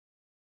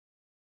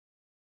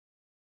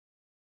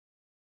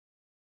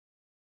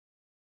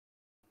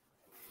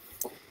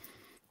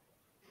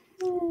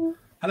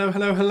Hello,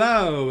 hello,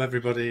 hello,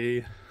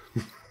 everybody.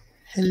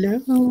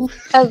 Hello.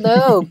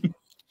 Hello.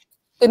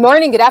 Good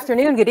morning, good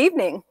afternoon, good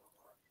evening.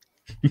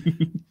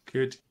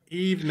 Good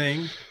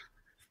evening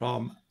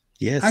from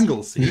Yes.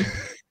 Anglesey,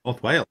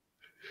 North Wales.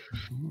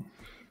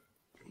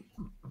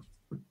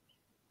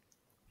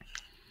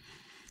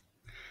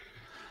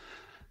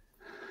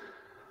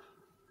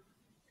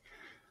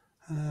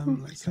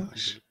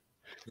 Gosh.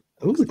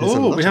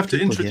 Oh, we have to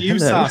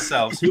introduce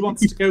ourselves. Who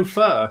wants to go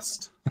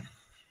first?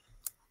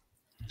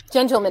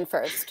 Gentlemen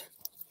first.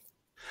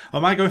 Oh,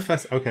 am I going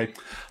first? Okay.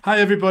 Hi,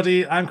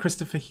 everybody. I'm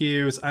Christopher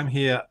Hughes. I'm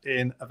here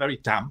in a very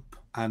damp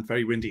and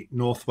very windy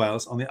North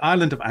Wales on the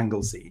island of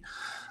Anglesey.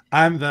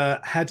 I'm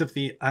the head of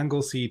the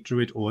Anglesey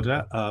Druid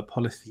Order, a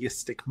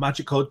polytheistic,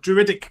 magical,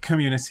 druidic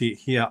community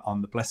here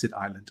on the blessed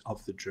island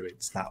of the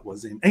Druids. That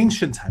was in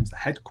ancient times the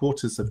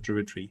headquarters of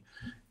Druidry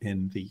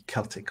in the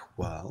Celtic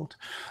world.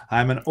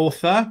 I'm an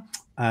author,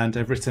 and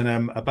I've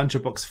written a bunch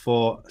of books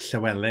for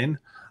Llewellyn,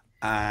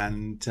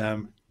 and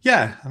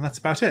yeah, and that's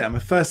about it. I'm a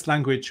first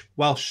language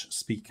Welsh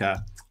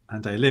speaker,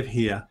 and I live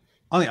here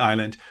on the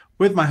island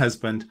with my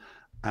husband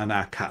and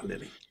our cat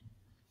Lily.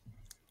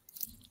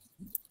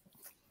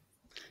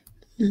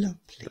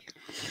 Lovely.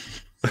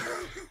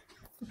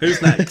 Who's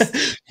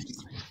next?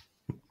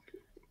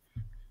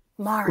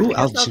 Mara.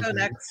 I'll go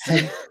next.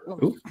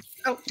 Oh.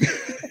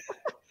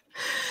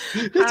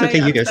 That's Hi, okay.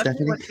 You I'm go,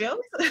 Stephanie Stephanie. Woodfield.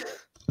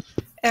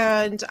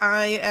 And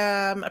I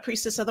am a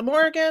priestess of the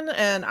Morrigan,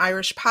 an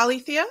Irish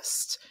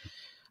polytheist.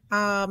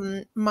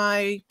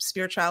 My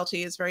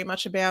spirituality is very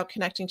much about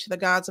connecting to the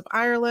gods of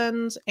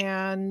Ireland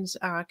and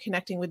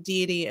connecting with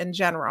deity in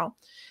general.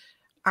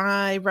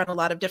 I run a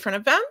lot of different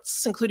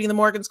events, including the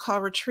Morgan's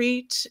Call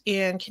Retreat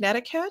in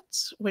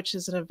Connecticut, which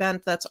is an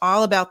event that's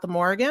all about the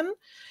Morgan.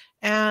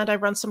 And I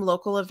run some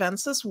local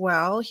events as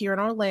well here in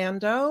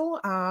Orlando,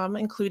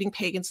 including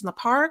Pagans in the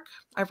Park.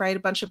 I write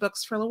a bunch of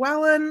books for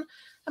Llewellyn.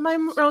 And my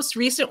most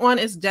recent one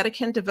is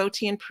Dedicant,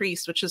 Devotee, and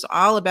Priest, which is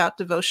all about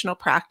devotional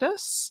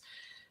practice.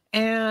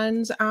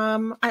 And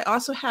I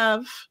also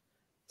have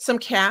some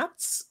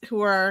cats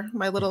who are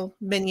my little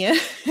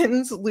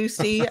minions,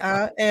 Lucy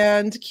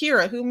and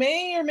Kira, who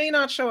may or may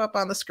not show up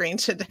on the screen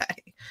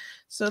today.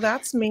 So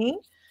that's me.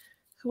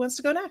 Who wants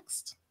to go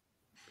next?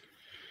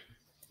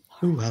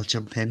 Oh, I'll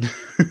jump in.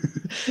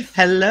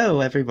 Hello,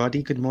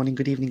 everybody. Good morning,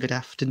 good evening, good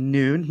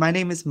afternoon. My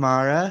name is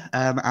Mara.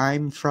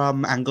 I'm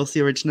from Anglesey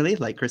originally,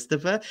 like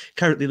Christopher,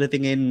 currently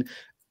living in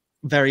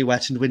very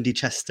wet and windy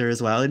Chester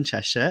as well, in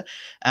Cheshire.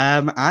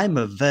 I'm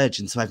a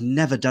virgin, so I've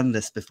never done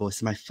this before.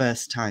 It's my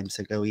first time,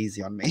 so go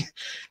easy on me.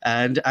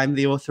 And I'm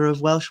the author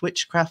of Welsh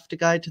Witchcraft, A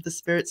Guide to the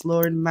Spirits,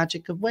 Lore and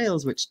Magic of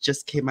Wales, which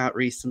just came out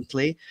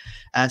recently.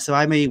 So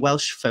I'm a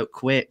Welsh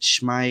folk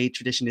witch. My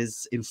tradition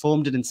is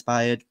informed and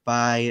inspired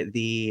by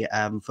the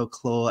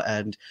folklore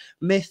and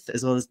myth,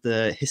 as well as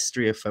the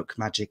history of folk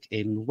magic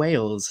in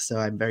Wales. So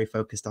I'm very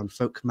focused on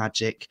folk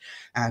magic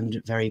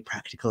and very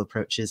practical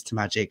approaches to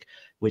magic,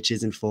 which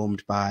is informed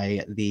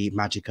by the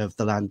magic of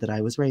the land that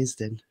I was raised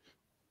in.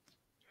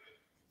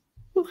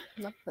 Ooh,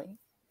 lovely.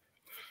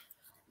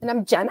 And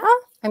I'm Jhenah.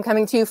 I'm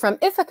coming to you from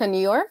Ithaca,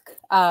 New York.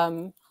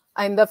 I'm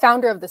the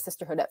founder of the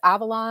Sisterhood of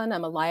Avalon.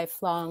 I'm a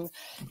lifelong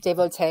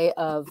devotee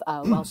of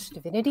Welsh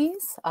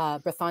divinities,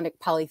 Brythonic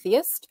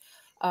polytheist.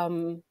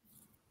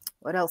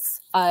 What else?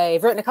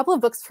 I've written a couple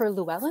of books for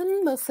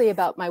Llewellyn, mostly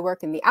about my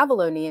work in the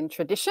Avalonian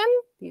tradition.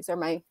 These are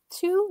my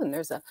two, and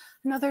there's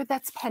another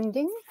that's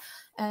pending.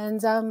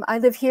 And I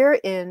live here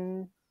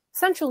in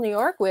central New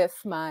York with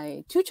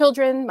my two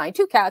children, my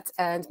two cats,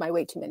 and my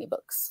way too many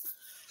books.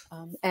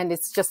 And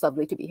it's just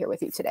lovely to be here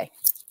with you today.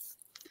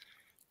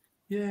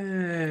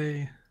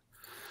 Yay.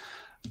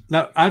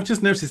 Now, I've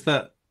just noticed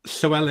that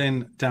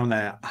Llewellyn down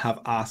there have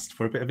asked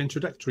for a bit of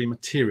introductory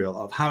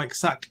material of how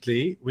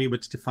exactly we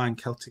would define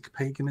Celtic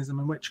paganism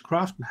and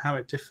witchcraft and how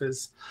it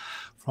differs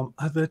from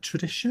other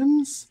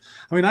traditions.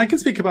 I mean, I can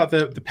speak about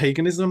the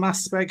paganism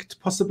aspect,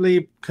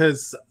 possibly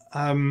because,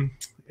 you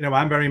know,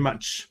 I'm very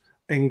much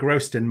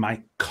engrossed in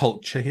my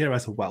culture here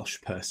as a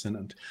Welsh person,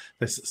 and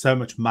there's so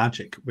much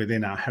magic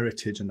within our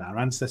heritage and our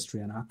ancestry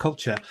and our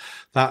culture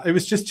that it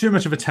was just too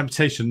much of a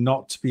temptation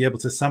not to be able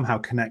to somehow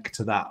connect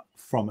to that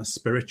from a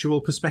spiritual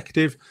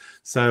perspective.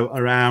 So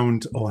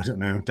around, I don't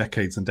know,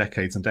 decades and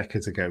decades and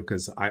decades ago,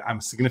 because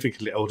I'm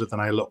significantly older than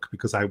I look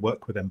because I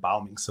work with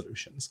embalming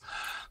solutions,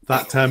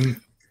 that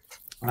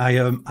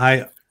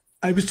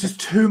I was just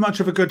too much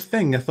of a good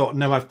thing. I thought,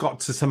 no, I've got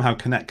to somehow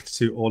connect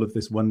to all of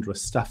this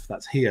wondrous stuff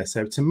that's here.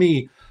 So to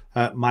me,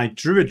 my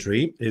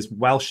druidry is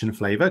Welsh in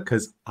flavour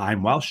because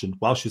I'm Welsh and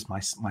Welsh is my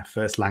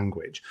first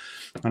language.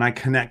 And I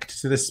connect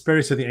to the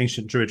spirit of the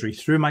ancient druidry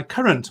through my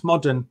current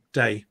modern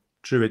day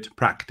druid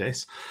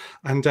practice.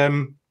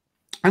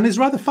 And it's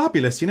rather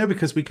fabulous, you know,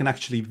 because we can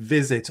actually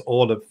visit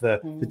all of the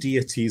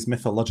deities'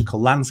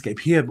 mythological landscape.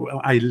 Here,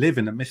 I live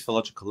in a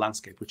mythological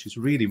landscape, which is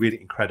really, really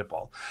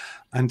incredible.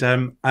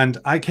 And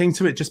I came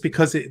to it just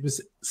because it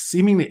was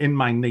seemingly in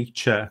my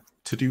nature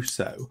to do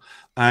so.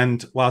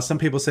 And while some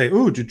people say,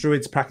 oh, do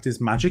druids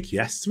practice magic?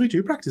 Yes, we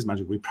do practice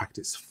magic. We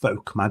practice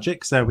folk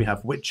magic. So we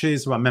have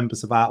witches who are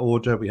members of our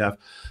order. We have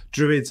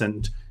druids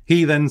and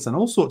heathens and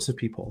all sorts of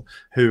people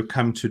who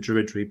come to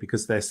druidry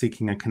because they're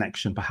seeking a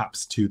connection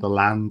perhaps to the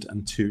land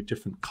and to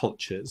different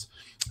cultures.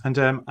 And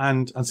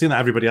seeing that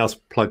everybody else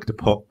plugged a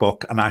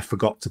book and I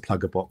forgot to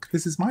plug a book,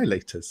 this is my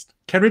latest,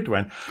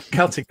 Ceridwen,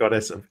 Celtic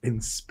goddess of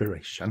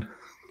inspiration.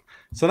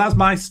 So that's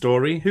my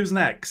story. Who's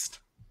next?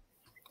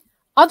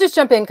 I'll just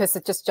jump in because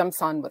it just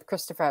jumps on what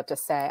Christopher had to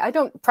say. I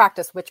don't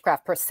practice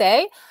witchcraft per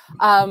se,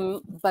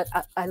 but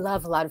I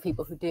love a lot of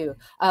people who do.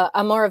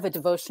 I'm more of a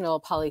devotional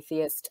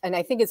polytheist, and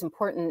I think it's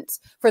important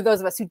for those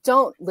of us who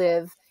don't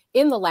live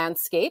in the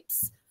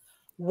landscapes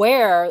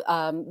where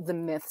the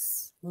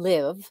myths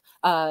live,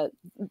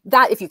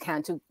 that if you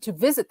can, to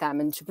visit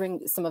them and to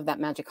bring some of that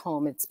magic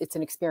home. It's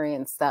an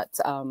experience that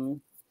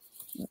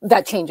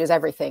that changes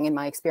everything in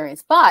my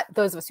experience. But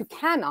those of us who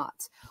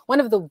cannot,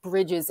 one of the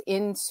bridges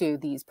into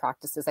these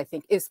practices, I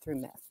think, is through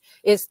myth,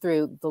 is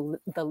through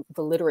the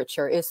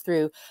literature, is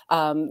through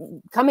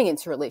coming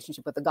into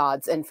relationship with the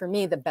gods. And for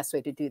me, the best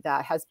way to do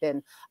that has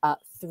been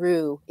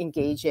through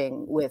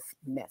engaging with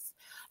myth.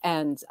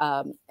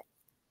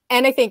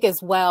 And I think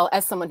as well,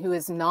 as someone who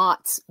is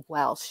not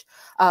Welsh,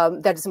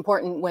 that it's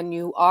important when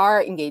you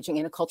are engaging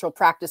in a cultural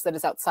practice that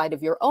is outside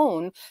of your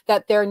own,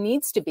 that there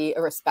needs to be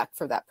a respect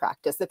for that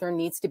practice, that there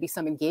needs to be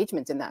some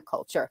engagement in that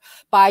culture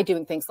by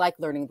doing things like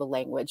learning the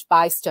language,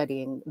 by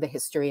studying the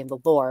history and the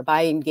lore,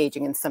 by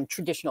engaging in some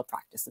traditional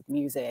practice of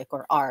music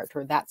or art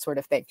or that sort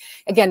of thing.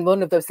 Again,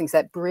 one of those things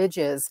that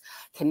bridges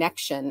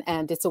connection,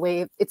 and it's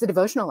a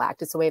devotional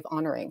act, it's a way of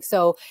honoring.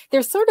 So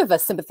there's sort of a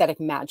sympathetic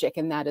magic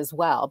in that as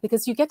well,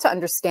 because you get to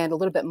understand a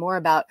little bit more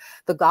about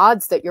the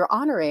gods that you're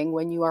honoring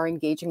when you are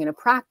engaging in a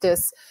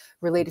practice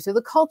related to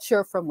the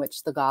culture from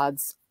which the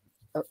gods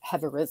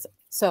have arisen.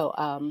 So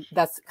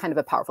that's kind of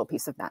a powerful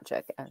piece of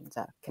magic and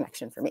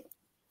connection for me.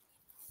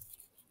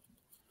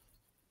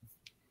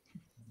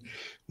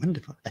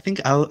 Wonderful. I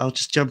think I'll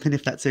just jump in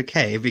if that's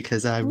okay,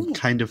 because I'm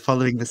kind of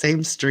following the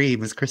same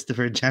stream as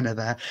Christopher and Jhenah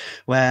there,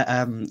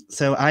 where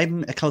so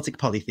I'm a Celtic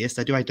polytheist.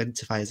 I do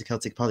identify as a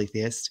Celtic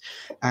polytheist,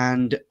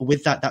 and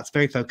with that, that's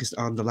very focused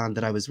on the land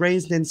that I was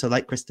raised in. So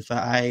like Christopher,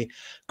 I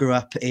grew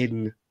up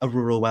in a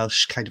rural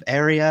Welsh kind of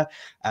area,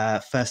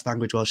 first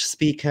language Welsh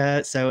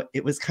speaker. So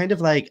it was kind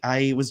of like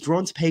I was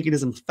drawn to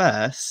paganism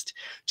first,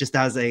 just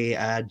as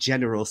a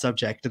general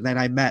subject, and then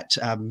I met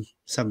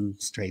some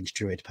strange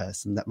druid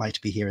person that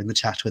might be here in the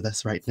chat with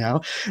us right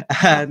now.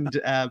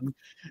 And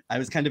I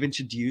was kind of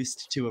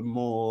introduced to a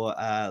more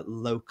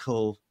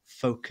local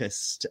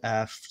focused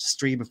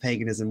stream of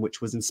paganism, which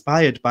was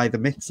inspired by the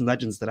myths and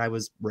legends that I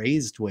was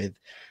raised with.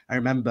 I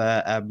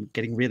remember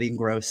getting really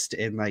engrossed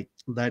in like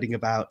learning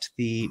about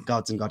the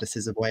gods and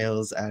goddesses of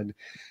Wales, and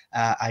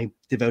I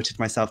devoted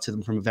myself to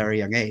them from a very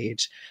young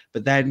age.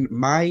 But then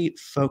my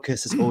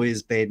focus has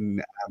always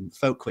been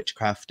folk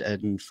witchcraft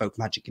and folk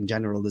magic in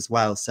general as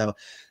well. So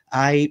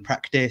I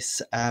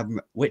practice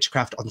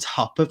witchcraft on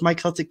top of my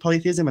Celtic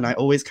polytheism, and I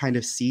always kind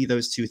of see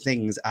those two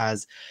things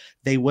as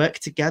they work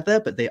together,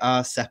 but they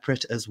are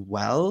separate as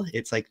well.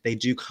 It's like they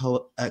do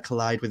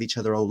collide with each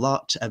other a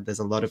lot, and there's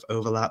a lot of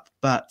overlap.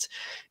 But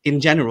in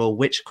general,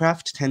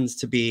 witchcraft tends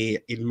to be,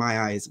 in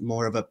my eyes,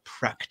 more of a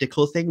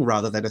practical thing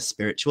rather than a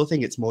spiritual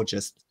thing. It's more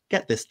just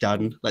get this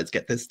done, let's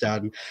get this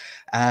done.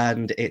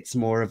 And it's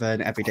more of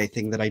an everyday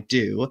thing that I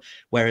do,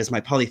 whereas my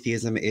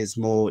polytheism is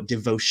more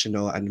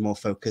devotional and more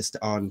focused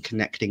on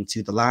connecting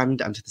to the land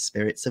and to the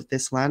spirits of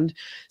this land.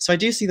 So I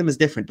do see them as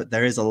different, but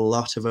there is a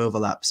lot of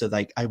overlap. So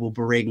like I will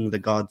bring the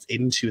gods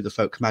into the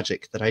folk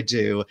magic that I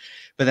do,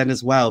 but then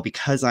as well,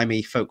 because I'm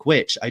a folk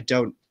witch, I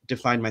don't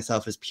define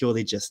myself as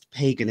purely just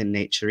pagan in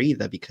nature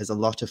either, because a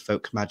lot of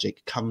folk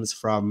magic comes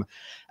from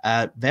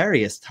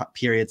various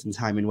periods in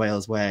time in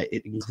Wales where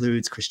it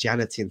includes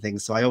Christianity and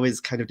things. So I always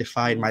kind of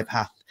define my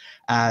path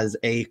as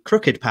a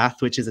crooked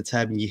path, which is a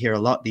term you hear a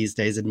lot these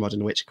days in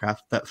modern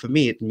witchcraft. But for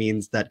me, it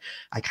means that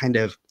I kind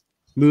of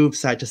move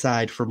side to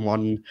side from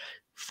one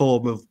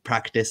form of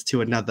practice to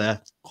another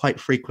quite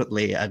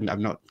frequently, and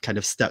I'm not kind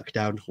of stuck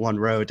down one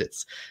road.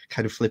 It's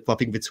kind of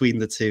flip-flopping between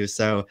the two.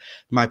 So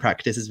my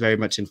practice is very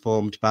much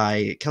informed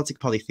by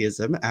Celtic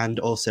polytheism and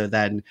also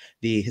then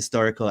the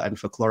historical and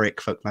folkloric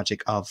folk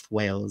magic of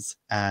Wales.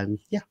 And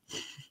yeah.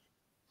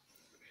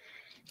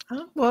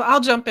 Well,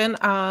 I'll jump in.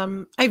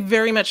 I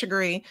very much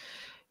agree.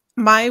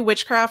 My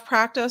witchcraft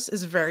practice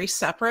is very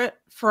separate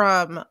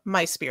from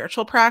my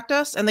spiritual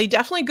practice, and they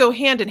definitely go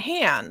hand in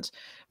hand,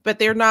 but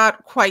they're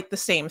not quite the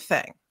same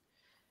thing.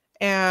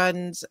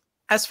 And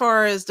as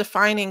far as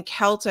defining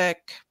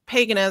Celtic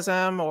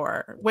paganism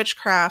or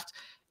witchcraft,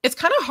 it's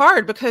kind of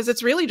hard because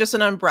it's really just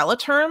an umbrella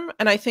term.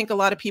 And I think a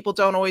lot of people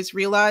don't always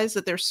realize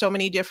that there's so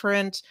many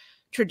different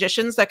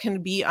traditions that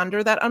can be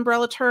under that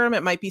umbrella term.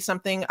 It might be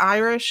something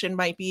Irish, it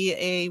might be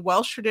a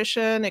Welsh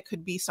tradition, it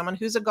could be someone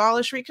who's a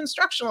Gaulish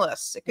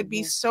Reconstructionalist, it could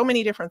be so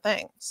many different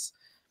things.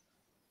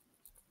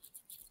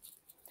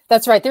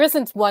 That's right. There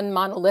isn't one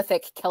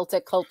monolithic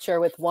Celtic culture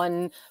with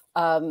one,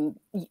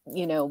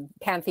 you know,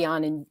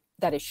 pantheon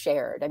that is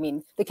shared. I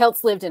mean, the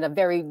Celts lived in a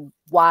very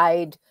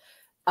wide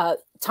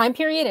time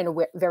period and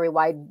a very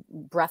wide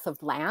breadth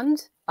of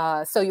land.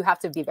 So you have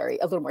to be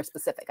a little more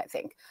specific, I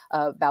think,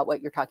 about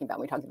what you're talking about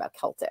when we're talking about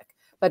Celtic.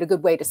 But a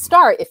good way to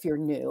start, if you're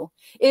new,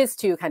 is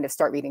to kind of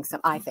start reading some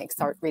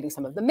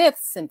of the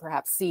myths and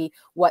perhaps see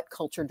what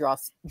culture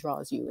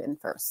draws you in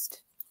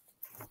first.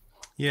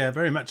 Yeah,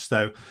 very much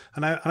so.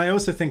 And I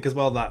also think as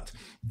well that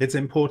it's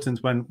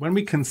important when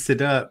we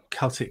consider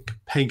Celtic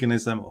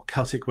paganism or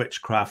Celtic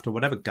witchcraft or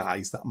whatever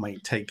guise that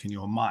might take in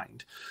your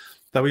mind,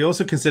 that we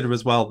also consider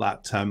as well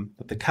that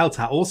the Celts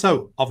are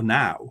also of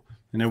now.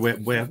 You know,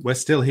 we're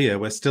still here,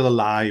 we're still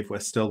alive, we're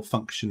still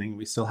functioning,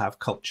 we still have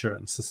culture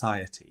and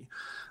society.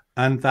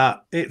 And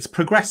that it's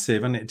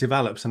progressive and it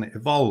develops and it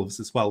evolves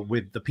as well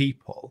with the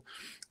people.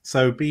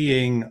 So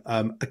being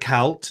a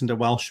Celt and a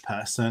Welsh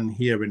person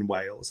here in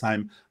Wales,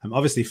 I'm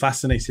obviously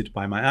fascinated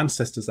by my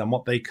ancestors and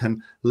what they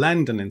can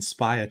lend and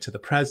inspire to the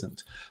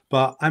present.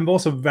 But I'm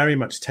also very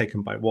much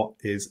taken by what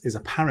is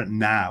apparent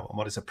now and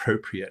what is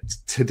appropriate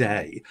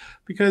today.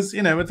 Because,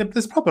 you know,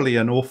 there's probably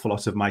an awful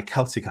lot of my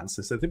Celtic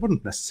ancestors, they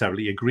wouldn't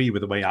necessarily agree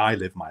with the way I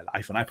live my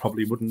life, and I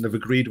probably wouldn't have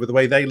agreed with the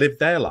way they lived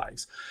their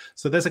lives.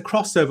 So there's a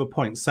crossover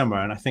point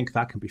somewhere, and I think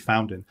that can be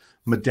found in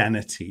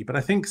modernity. But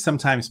I think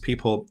sometimes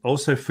people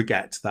also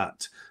forget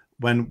that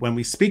when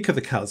we speak of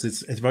the Celts,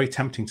 it's very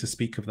tempting to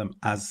speak of them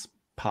as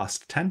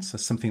past tense,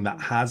 as something that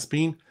has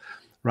been,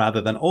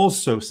 rather than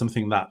also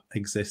something that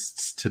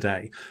exists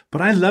today.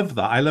 But I love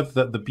that. I love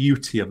the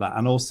beauty of that,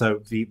 and also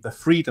the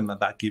freedom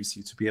that gives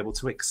you to be able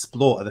to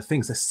explore other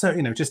things. There's so,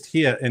 you know, just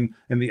here in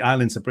the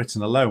islands of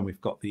Britain alone,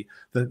 we've got the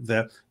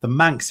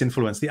Manx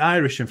influence, the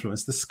Irish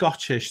influence, the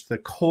Scottish, the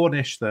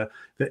Cornish, the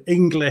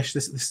English.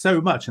 There's so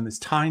much in this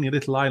tiny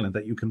little island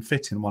that you can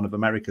fit in one of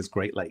America's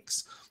Great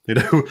Lakes. You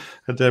know,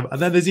 and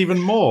then there's even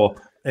more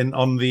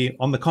on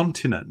the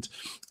continent,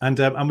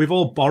 and we've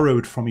all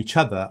borrowed from each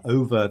other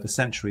over the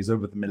centuries,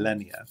 over the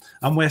millennia,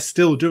 and we're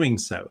still doing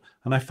so.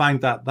 And I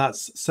find that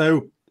that's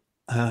so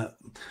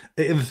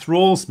it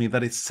enthralls me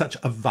that it's such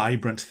a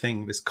vibrant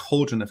thing. This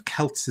cauldron of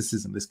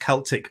Celticism, this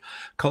Celtic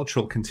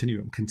cultural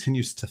continuum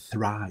continues to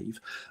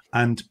thrive,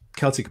 and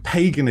Celtic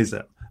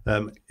paganism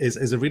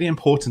is a really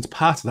important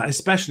part of that.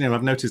 Especially,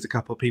 I've noticed a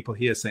couple of people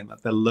here saying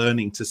that they're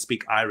learning to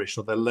speak Irish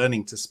or they're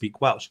learning to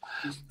speak Welsh.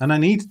 And I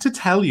need to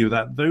tell you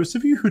that those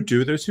of you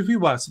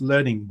who are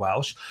learning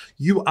Welsh,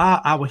 you are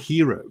our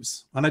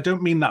heroes. And I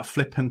don't mean that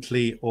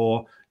flippantly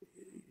or,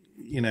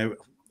 you know,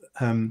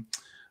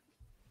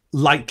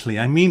 lightly.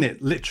 I mean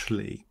it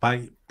literally.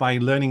 By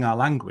learning our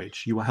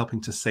language, you are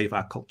helping to save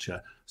our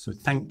culture. So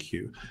thank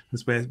you,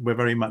 because we're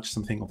very much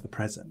something of the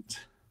present.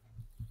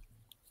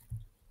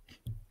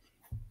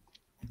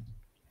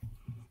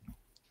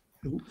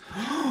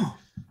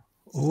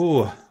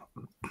 Oh,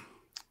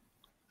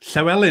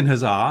 Llewellyn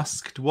has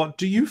asked, what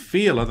do you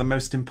feel are the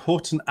most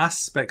important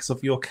aspects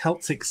of your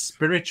Celtic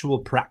spiritual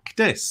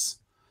practice?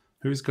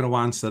 Who's going to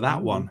answer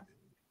that one?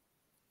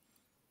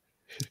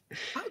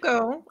 I'll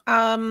go.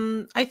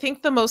 I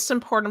think the most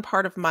important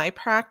part of my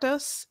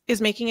practice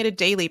is making it a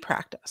daily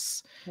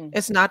practice.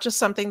 It's not just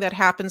something that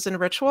happens in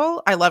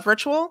ritual. I love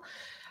ritual.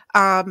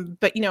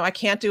 But, you know, I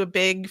can't do a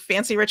big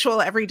fancy ritual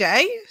every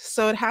day.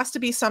 So it has to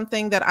be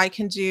something that I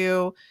can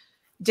do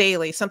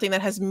daily, something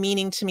that has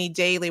meaning to me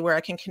daily, where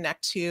I can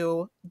connect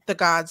to the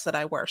gods that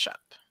I worship.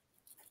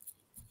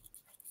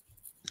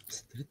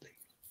 Absolutely.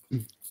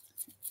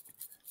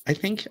 I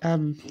think,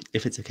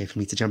 if it's okay for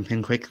me to jump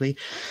in quickly,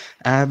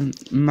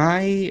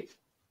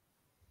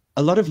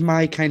 a lot of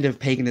my kind of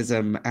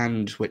paganism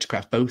and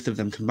witchcraft, both of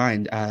them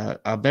combined,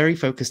 are very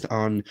focused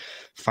on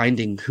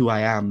finding who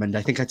I am. And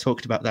I think I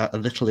talked about that a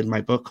little in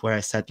my book, where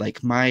I said,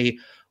 like, my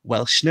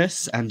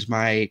Welshness and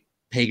my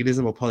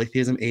paganism or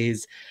polytheism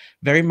is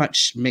very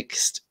much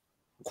mixed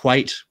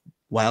quite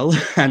well.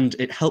 And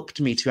it helped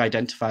me to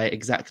identify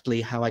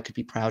exactly how I could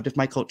be proud of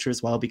my culture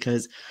as well,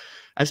 because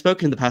I've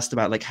spoken in the past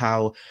about like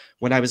how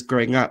when I was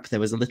growing up, there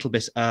was a little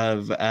bit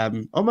of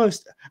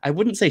almost, I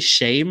wouldn't say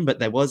shame, but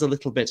there was a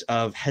little bit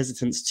of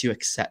hesitance to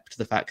accept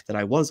the fact that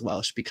I was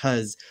Welsh,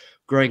 because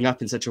growing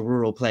up in such a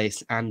rural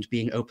place and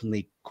being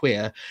openly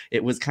queer,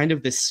 it was kind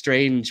of this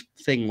strange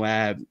thing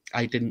where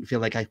I didn't feel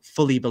like I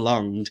fully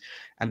belonged.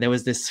 And there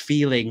was this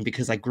feeling,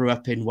 because I grew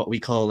up in what we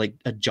call like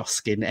a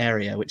Joskin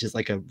area, which is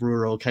like a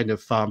rural kind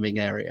of farming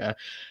area.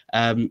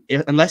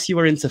 Unless you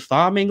were into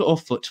farming or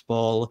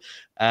football,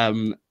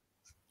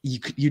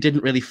 you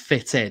didn't really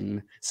fit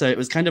in. So it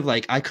was kind of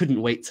like I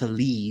couldn't wait to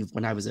leave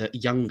when I was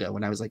younger,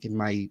 when I was like in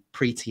my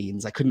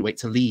preteens. I couldn't wait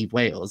to leave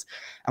Wales.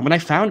 And when I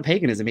found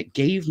paganism, it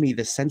gave me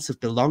this sense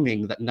of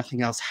belonging that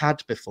nothing else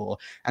had before.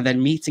 And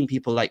then meeting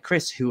people like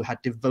Chris, who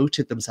had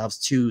devoted themselves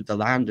to the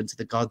land and to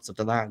the gods of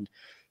the land.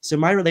 So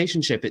my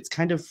relationship, it's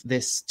kind of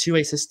this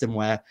two-way system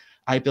where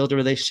I build a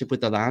relationship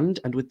with the land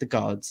and with the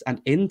gods,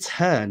 and in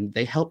turn,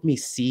 they help me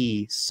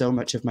see so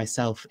much of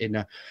myself in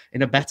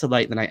a better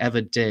light than I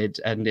ever did,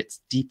 and it's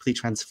deeply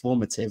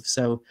transformative.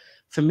 So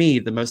for me,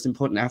 the most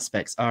important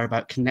aspects are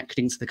about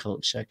connecting to the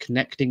culture,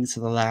 connecting to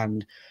the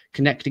land,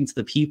 connecting to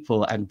the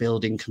people, and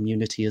building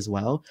community as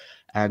well.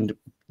 And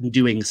in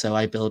doing so,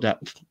 I build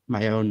up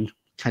my own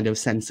kind of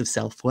sense of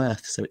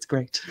self-worth. So it's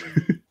great.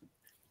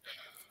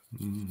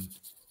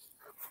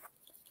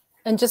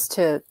 And just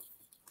to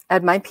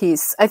add my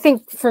piece, I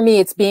think for me,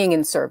 it's being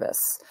in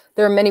service.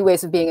 There are many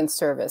ways of being in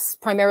service,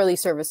 primarily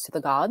service to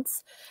the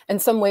gods.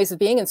 And some ways of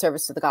being in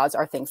service to the gods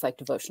are things like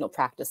devotional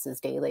practices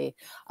daily,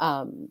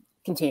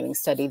 continuing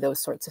study, those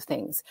sorts of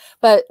things.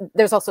 But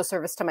there's also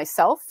service to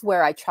myself,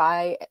 where I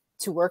try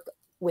to work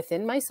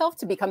within myself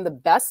to become the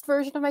best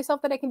version of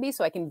myself that I can be,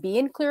 so I can be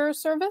in clearer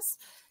service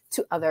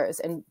to others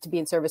and to be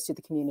in service to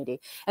the community.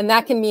 And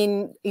that can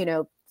mean, you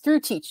know, through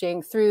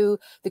teaching, through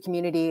the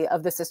community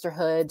of the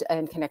sisterhood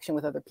and connection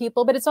with other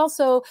people, but it's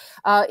also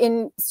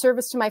in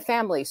service to my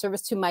family,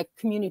 service to my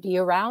community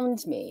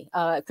around me.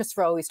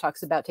 Christopher always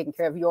talks about taking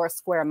care of your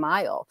square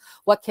mile.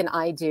 What can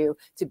I do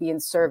to be in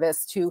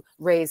service to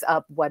raise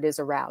up what is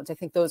around? I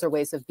think those are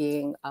ways of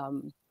being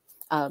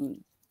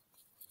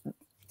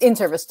in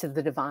service to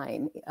the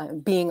divine,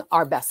 being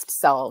our best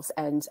selves,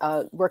 and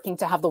working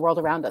to have the world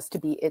around us to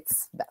be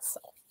its best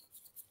self.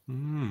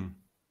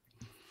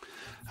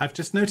 I've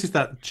just noticed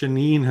that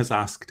Janine has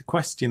asked a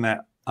question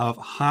there of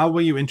how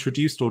were you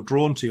introduced or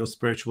drawn to your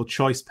spiritual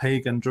choice,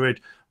 pagan,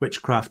 druid,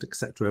 witchcraft,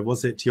 etc.?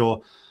 Was it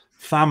your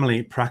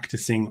family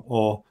practicing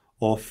or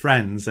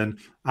friends? And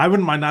I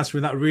wouldn't mind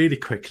answering that really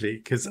quickly,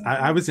 because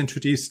I was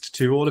introduced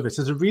to all of it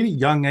at a really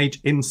young age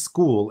in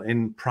school,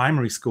 in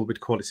primary school, we'd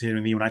call it here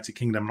in the United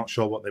Kingdom. I'm not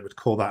sure what they would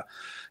call that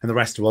in the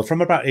rest of the world,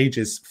 from about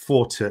ages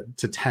 4 to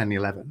 10,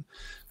 11.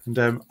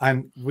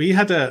 And we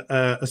had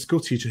a school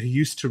teacher who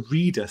used to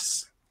read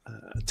us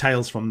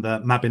tales from the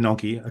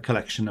Mabinogi, a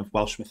collection of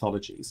Welsh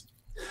mythologies.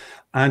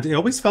 And it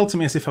always felt to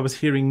me as if I was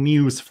hearing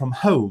news from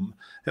home.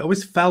 It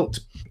always felt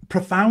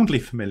profoundly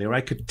familiar.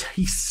 I could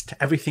taste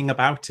everything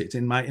about it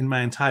in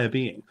my entire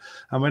being.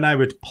 And when I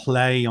would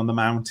play on the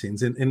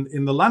mountains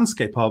in the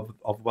landscape of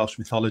Welsh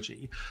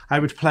mythology, I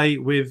would play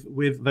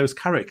with those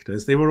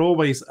characters. They were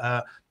always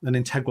an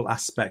integral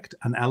aspect,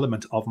 an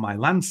element of my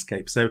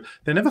landscape. So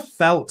they never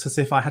felt as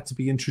if I had to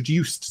be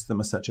introduced to them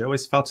as such. I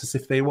always felt as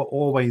if they were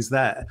always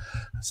there.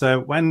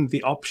 So when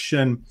the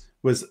option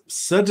was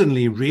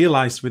suddenly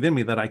realized within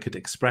me that I could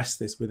express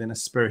this within a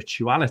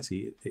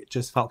spirituality, it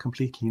just felt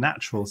completely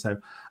natural. So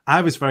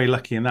I was very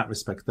lucky in that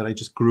respect, that I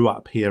just grew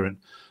up here. And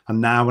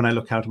now when I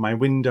look out of my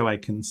window, I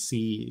can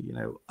see, you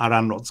know,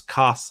 Aranrod's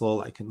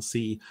castle. I can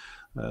see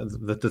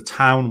the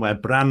town where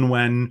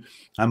Branwen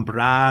and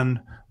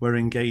Bran were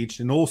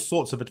engaged in all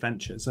sorts of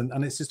adventures,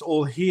 and it's just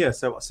all here.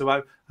 So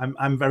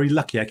I'm very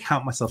lucky. I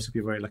count myself to be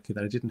very lucky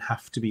that I didn't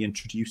have to be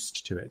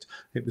introduced to it.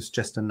 It was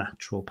just a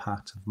natural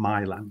part of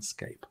my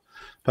landscape.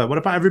 But what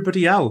about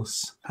everybody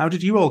else? How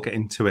did you all get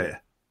into it?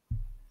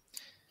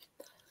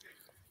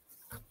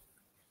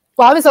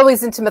 Well, I was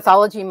always into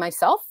mythology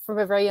myself from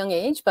a very young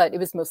age, but it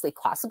was mostly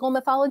classical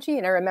mythology.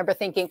 And I remember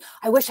thinking,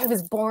 I wish I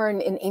was born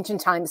in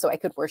ancient times so I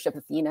could worship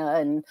Athena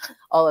and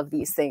all of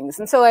these things.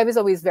 And so I was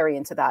always very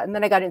into that. And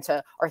then I got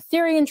into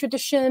Arthurian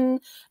tradition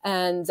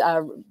and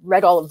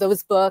read all of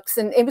those books.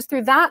 And it was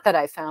through that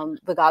I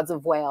found the gods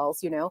of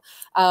Wales, you know.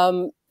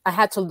 I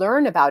had to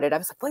learn about it. I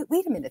was like,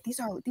 wait a minute, these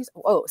are,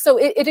 oh, so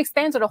it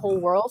expanded a whole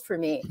world for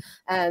me.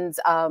 And,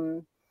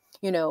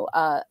 you know,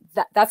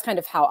 that's kind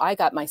of how I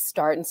got my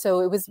start. And so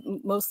it was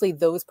mostly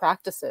those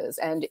practices.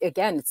 And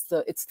again, it's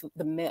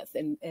the myth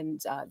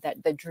and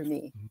that drew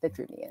me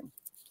in,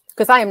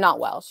 because I am not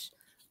Welsh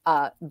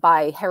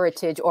by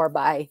heritage or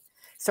by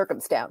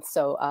circumstance.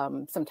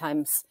 So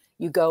sometimes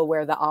you go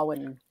where the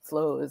Awen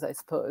flows, I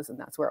suppose. And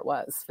that's where it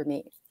was for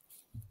me.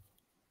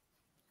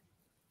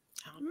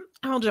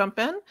 I'll jump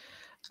in.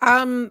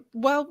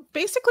 Well,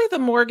 basically the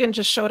Morgan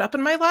just showed up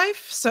in my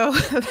life. So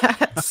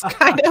that's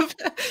kind of,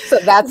 so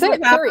that's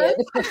it, period.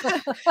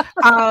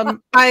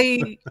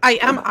 I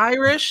am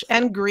Irish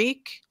and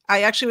Greek.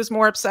 I actually was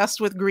more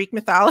obsessed with Greek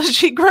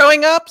mythology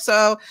growing up.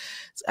 So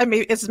I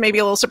mean, it's maybe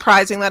a little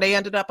surprising that I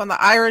ended up on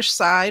the Irish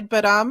side,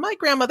 but my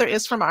grandmother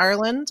is from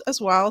Ireland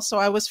as well. So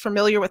I was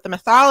familiar with the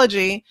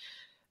mythology.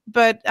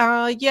 But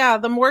yeah,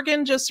 the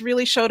Morgan just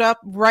really showed up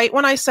right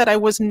when I said I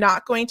was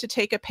not going to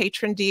take a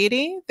patron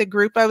deity. The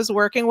group I was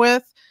working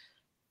with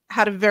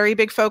had a very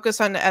big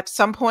focus on, at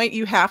some point,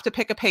 you have to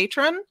pick a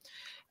patron.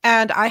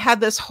 And I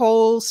had this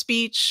whole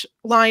speech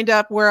lined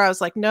up where I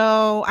was like,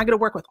 no, I'm going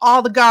to work with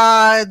all the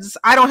gods.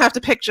 I don't have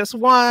to pick just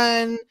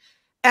one.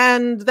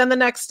 And then the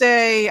next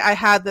day I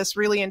had this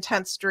really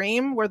intense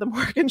dream where the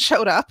Morgan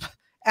showed up.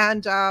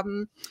 And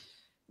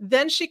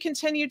then she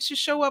continued to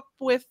show up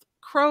with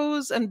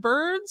crows and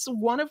birds,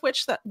 one of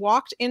which that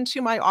walked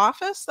into my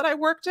office that I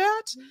worked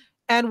at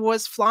and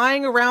was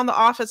flying around the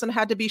office and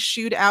had to be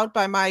shooed out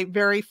by my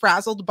very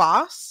frazzled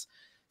boss.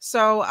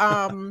 So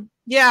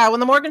yeah, when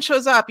the Morgan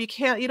shows up, you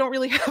don't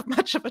really have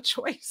much of a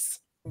choice.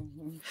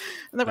 Mhm.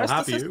 And the rest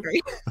have is you?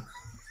 history.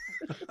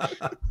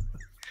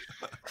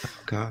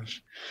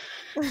 Gosh.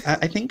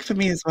 I think for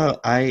me as well,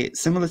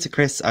 similar to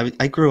Chris,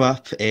 I grew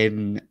up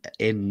in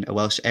a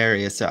Welsh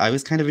area, so I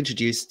was kind of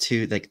introduced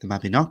to like the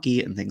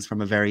Mabinogi and things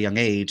from a very young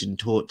age, and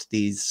taught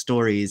these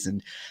stories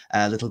and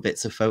little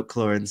bits of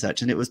folklore and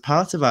such. And it was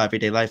part of our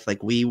everyday life. Like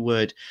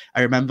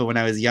I remember when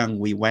I was young,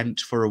 we went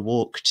for a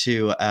walk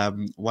to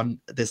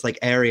this like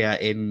area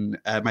in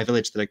my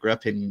village that I grew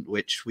up in,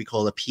 which we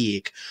call a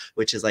peak,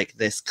 which is like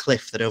this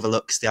cliff that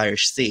overlooks the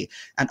Irish Sea.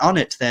 And on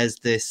it, there's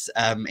this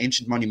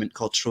ancient monument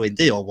called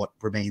Troendi, or what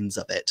remains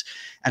of it.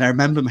 And I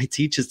remember my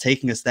teachers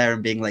taking us there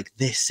and being like,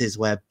 this is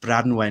where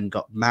Branwen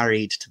got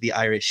married to the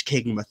Irish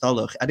king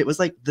Matholwch. And it was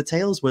like the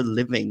tales were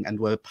living and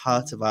were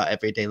part of our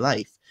everyday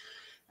life.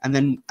 And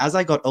then as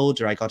I got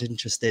older, I got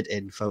interested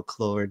in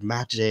folklore and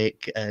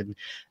magic. And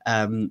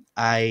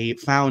I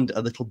found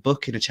a little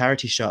book in a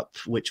charity shop,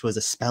 which was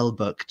a spell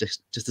book,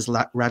 just this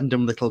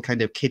random little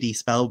kind of kiddie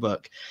spell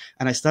book.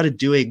 And I started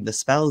doing the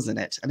spells in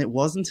it. And it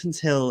wasn't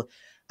until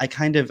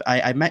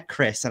I met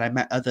Chris and I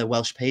met other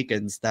Welsh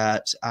pagans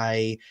that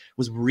I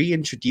was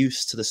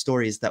reintroduced to the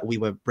stories that we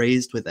were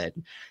raised within.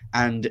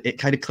 And it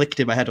kind of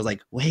clicked in my head. I was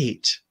like,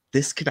 wait,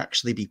 this could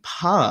actually be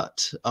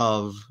part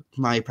of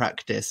my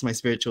practice, my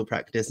spiritual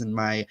practice and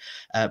my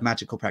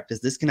magical practice.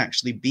 This can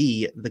actually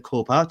be the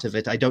core part of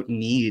it. I don't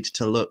need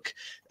to look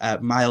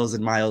miles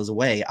and miles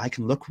away. I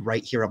can look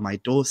right here on my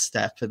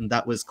doorstep. And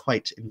that was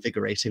quite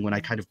invigorating when I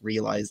kind of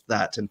realized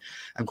that. And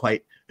I'm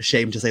quite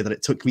ashamed to say that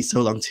it took me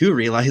so long to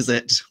realize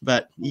it.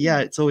 But yeah,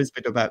 it's always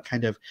been about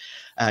kind of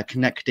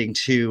connecting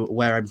to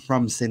where I'm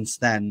from since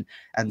then.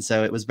 And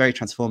so it was very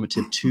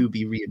transformative to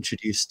be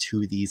reintroduced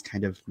to these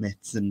kind of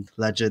myths and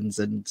legends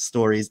and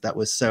stories that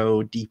were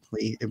so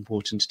deeply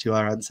important to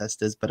our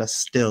ancestors, but are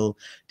still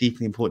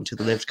deeply important to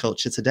the lived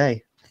culture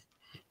today.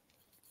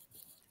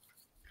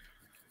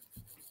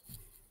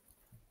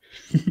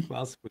 What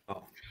else have we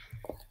got?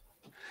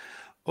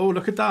 Oh,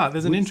 look at that.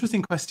 There's an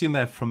interesting question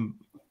there from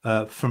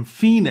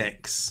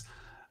Phoenix,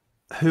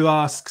 who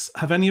asks,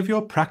 have any of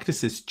your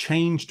practices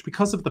changed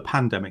because of the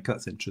pandemic?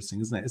 That's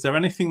interesting, isn't it? Is there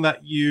anything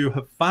that you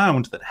have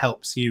found that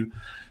helps you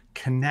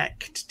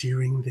connect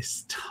during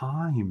this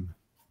time?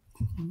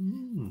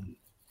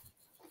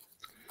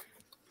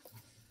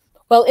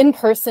 Well,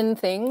 in-person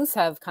things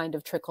have kind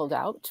of trickled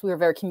out. We are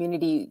very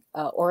community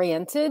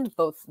oriented,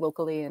 both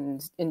locally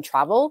and in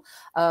travel.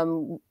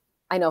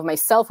 I know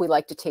myself, we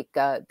like to take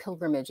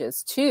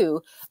pilgrimages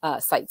to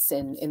sites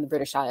in the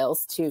British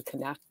Isles to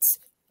connect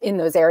in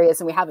those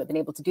areas, and we haven't been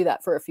able to do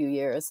that for a few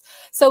years.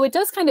 So it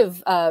does kind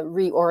of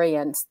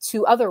reorient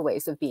to other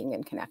ways of being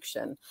in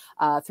connection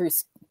through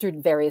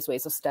various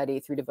ways of study,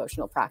 through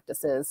devotional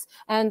practices.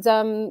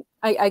 And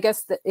I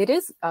guess that it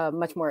is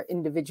much more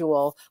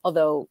individual,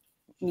 although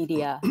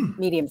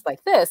mediums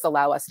like this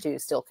allow us to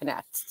still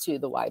connect to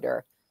the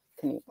wider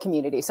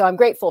community. So I'm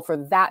grateful for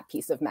that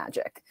piece of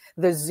magic,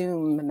 the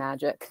Zoom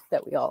magic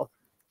that we all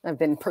have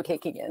been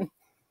partaking in.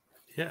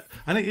 Yeah,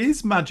 and it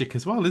is magic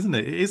as well, isn't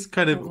it? It is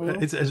kind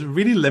of it's a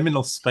really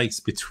liminal space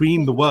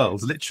between the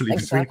worlds, literally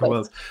between the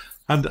worlds.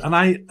 And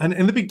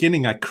in the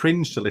beginning, I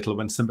cringed a little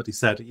when somebody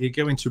said, "You're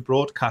going to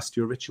broadcast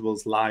your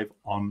rituals live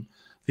on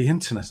the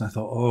internet." And I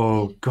thought,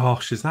 "Oh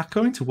gosh, is that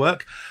going to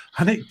work?"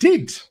 And it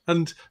did.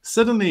 And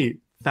suddenly,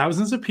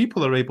 thousands of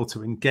people are able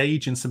to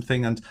engage in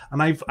something, and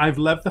I've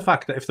loved the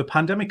fact that if the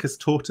pandemic has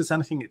taught us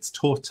anything, it's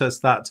taught us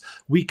that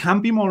we can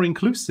be more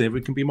inclusive.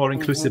 We can be more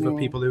inclusive of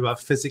people who have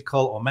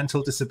physical or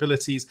mental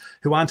disabilities,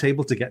 who aren't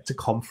able to get to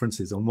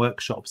conferences and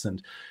workshops,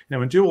 and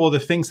and do all the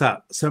things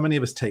that so many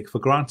of us take for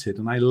granted.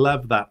 And I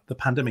love that the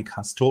pandemic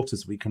has taught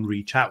us we can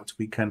reach out,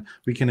 we can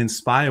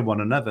inspire one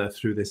another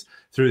through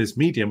this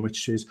medium,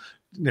 which is,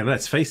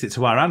 let's face it,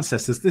 to our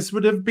ancestors, this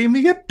would have been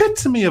the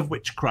epitome of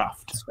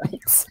witchcraft.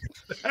 That's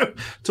right.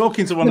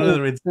 Talking to one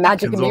another in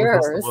magic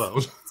mirrors. All across the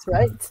world. That's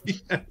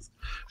right. Yes,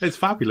 it's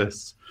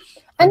fabulous.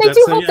 And I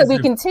do hope that we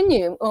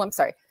continue. Oh, I'm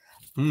sorry.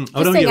 I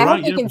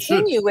hope we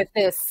continue with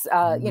this,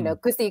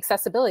 because the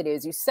accessibility,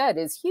 as you said,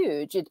 is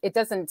huge. It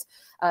doesn't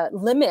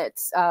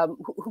limit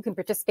who can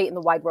participate in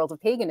the wide world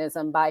of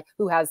paganism by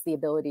who has the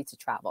ability to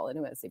travel and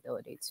who has the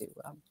ability to,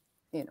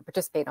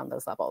 participate on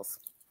those levels.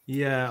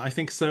 Yeah, I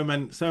think so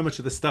much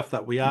of the stuff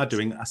that we are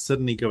doing are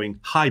suddenly going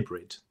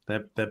hybrid.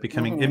 They're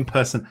becoming in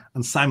person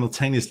and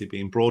simultaneously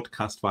being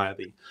broadcast via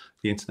the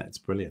internet. It's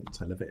brilliant.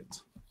 I love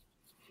it.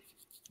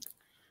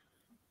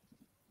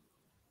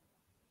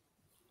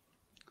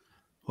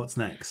 What's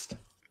next?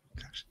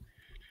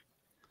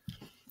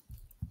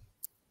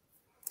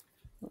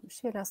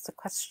 She had asked a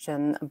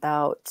question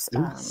about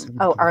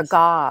our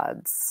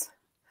gods.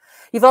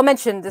 You've all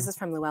mentioned, this is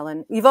from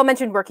Llewellyn, you've all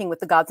mentioned working with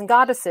the gods and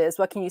goddesses.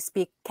 Can you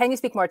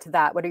speak more to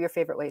that? What are your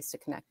favorite ways to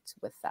connect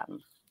with them?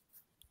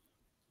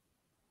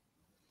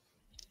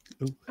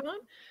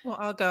 Well,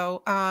 I'll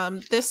go.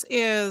 This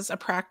is a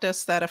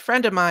practice that a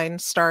friend of mine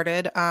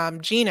started,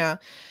 Jhenah,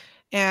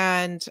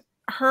 and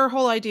her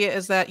whole idea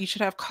is that you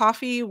should have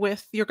coffee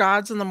with your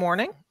gods in the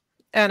morning.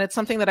 And it's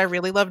something that I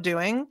really love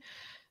doing.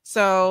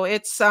 So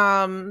it's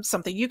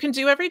something you can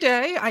do every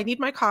day. I need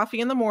my coffee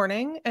in the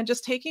morning, and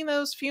just taking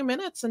those few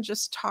minutes and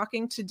just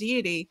talking to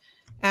deity,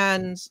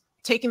 and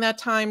taking that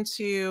time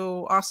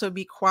to also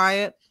be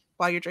quiet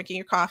while you're drinking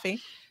your coffee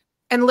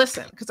and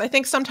listen. Because I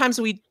think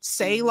sometimes we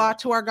say a lot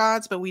to our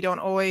gods, but we don't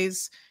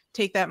always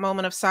take that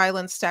moment of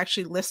silence to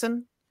actually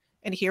listen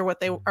and hear what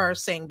they are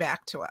saying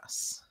back to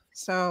us.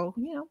 So,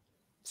 you know,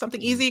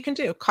 something easy you can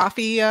do.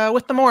 Coffee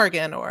with the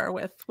Morgan, or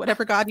with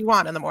whatever god you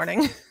want in the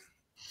morning.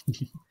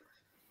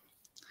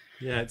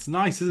 Yeah, it's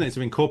nice, isn't it,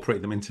 to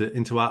incorporate them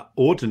into our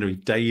ordinary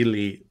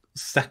daily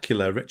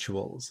secular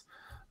rituals,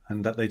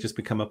 and that they just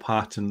become a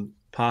part and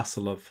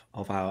parcel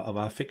of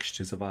our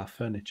fixtures, of our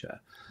furniture.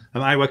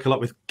 And I work a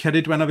lot with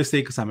Cerridwen,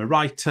 obviously, because I'm a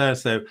writer,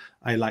 so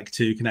I like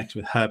to connect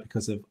with her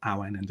because of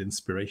Awen and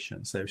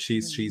inspiration. So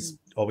she's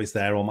always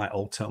there on my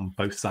altar on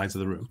both sides of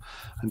the room.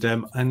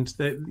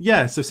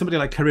 So somebody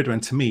like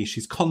Cerridwen, to me,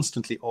 she's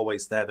constantly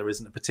always there. There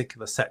isn't a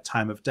particular set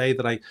time of day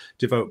that I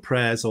devote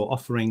prayers or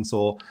offerings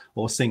or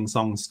sing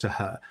songs to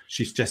her.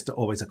 She's just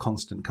always a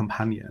constant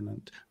companion.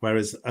 And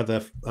whereas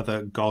other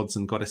gods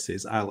and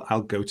goddesses,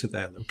 I'll go to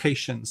their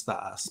locations that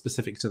are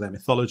specific to their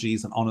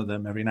mythologies and honor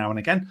them every now and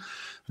again.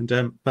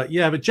 But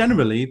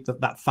generally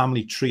that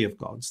family tree of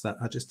gods that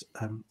are just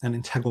an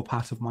integral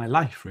part of my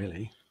life,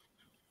 really.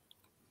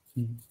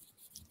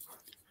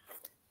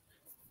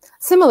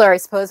 Similar, I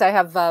suppose. I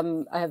have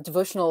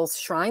devotional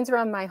shrines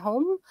around my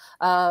home,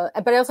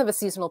 but I also have a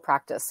seasonal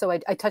practice. So I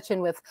touch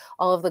in with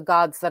all of the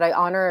gods that I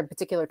honor at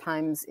particular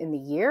times in the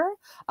year,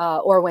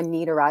 or when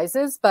need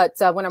arises. But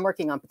when I'm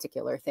working on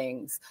particular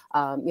things,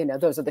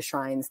 those are the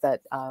shrines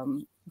that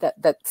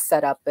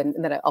set up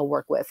and that I'll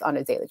work with on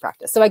a daily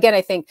practice. So again,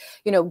 I think,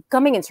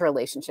 coming into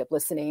relationship,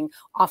 listening,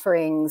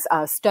 offerings,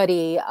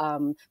 study,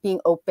 being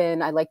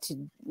open. I like to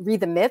read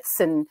the myths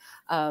and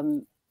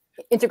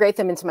integrate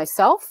them into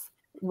myself.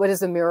 What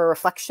is a mirror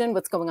reflection?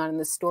 What's going on in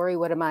this story?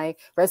 What am I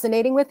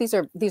resonating with? These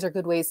are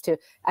good ways to,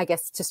 I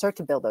guess, to start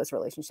to build those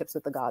relationships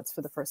with the gods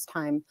for the first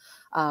time,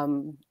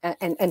 and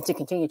to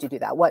continue to do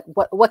that.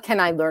 What can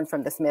I learn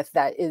from this myth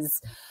that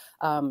is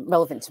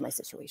relevant to my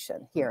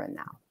situation here and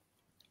now?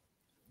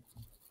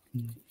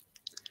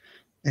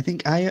 I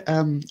think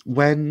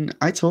when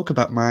I talk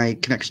about my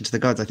connection to the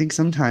gods, I think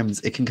sometimes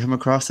it can come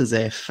across as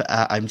if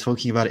I'm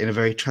talking about it in a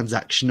very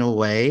transactional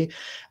way,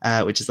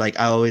 which is like,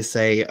 I always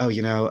say,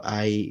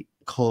 I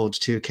called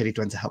to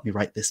Cerridwen to help me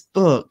write this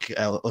book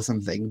or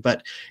something.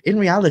 But in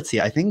reality,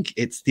 I think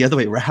it's the other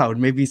way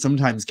around. Maybe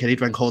sometimes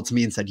Cerridwen called to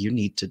me and said, you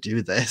need to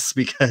do this,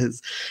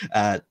 because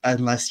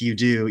unless you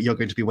do, you're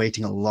going to be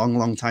waiting a long,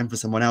 long time for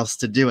someone else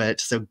to do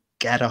it. So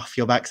get off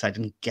your backside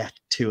and get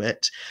to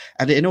it.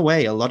 And in a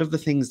way, a lot of the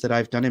things that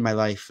I've done in my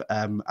life,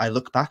 I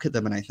look back at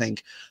them and I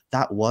think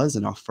that was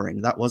an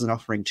offering. That was an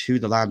offering to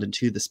the land and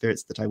to the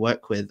spirits that I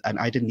work with. And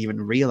I didn't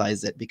even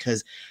realize it,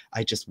 because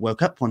I just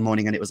woke up one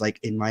morning and it was like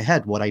in my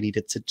head what I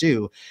needed to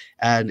do.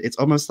 And it's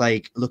almost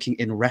like, looking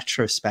in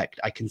retrospect,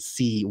 I can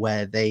see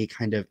where they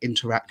kind of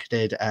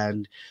interacted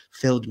and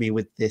filled me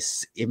with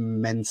this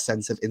immense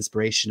sense of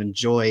inspiration and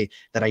joy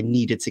that I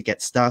needed to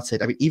get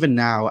started. I mean, even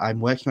now I'm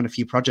working on a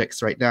few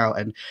projects right now.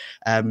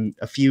 And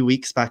a few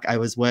weeks back, I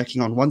was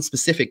working on one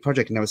specific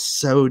project and I was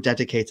so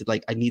dedicated,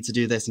 like, I need to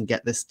do this and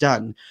get this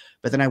done.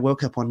 But then I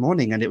woke up one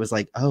morning and it was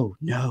like, oh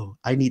no,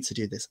 I need to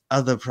do this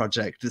other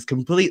project, this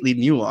completely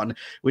new one,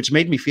 which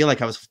made me feel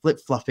like I was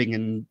flip-flopping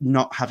and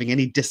not having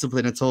any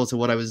discipline at all to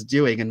what I was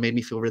doing, and made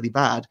me feel really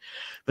bad.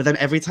 But then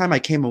every time I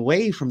came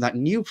away from that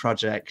new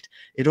project,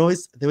 there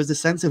was a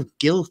sense of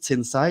guilt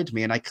inside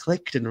me, and I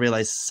clicked and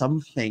realized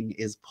something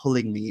is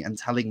pulling me and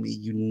telling me,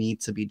 you need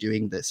to be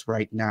doing this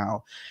right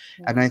now.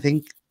 Yeah. And I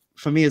think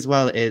for me as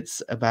well,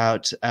 it's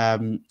about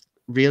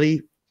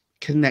really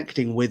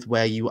connecting with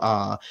where you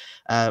are.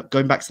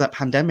 Going back to that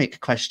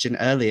pandemic question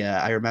earlier,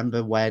 I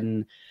remember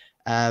when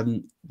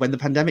the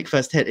pandemic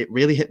first hit, it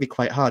really hit me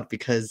quite hard,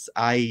 because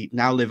I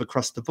now live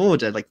across the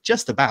border, like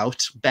just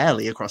about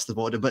barely across the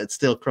border, but it's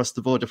still across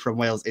the border from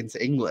Wales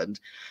into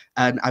England.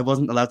 And I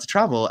wasn't allowed to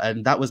travel.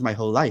 And that was my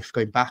whole life,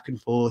 going back and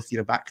forth,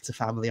 back to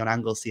family on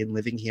Anglesey and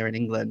living here in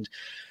England.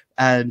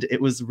 And it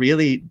was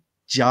really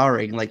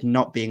jarring, like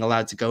not being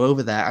allowed to go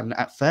over there. And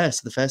at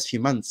first, the first few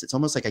months, it's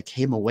almost like I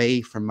came away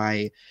from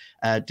my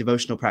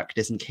devotional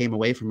practice and came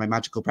away from my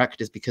magical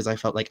practice, because I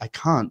felt like I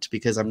can't,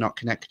 because I'm not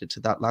connected to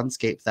that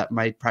landscape that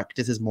my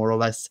practice is more or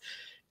less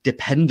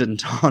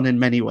dependent on in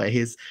many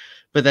ways.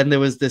 But then there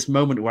was this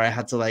moment where I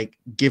had to like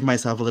give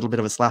myself a little bit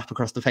of a slap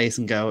across the face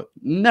and go,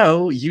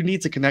 no, you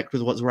need to connect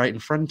with what's right in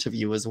front of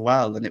you as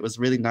well. And it was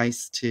really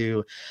nice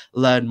to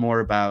learn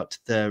more about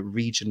the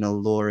regional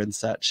lore and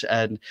such.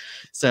 And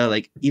so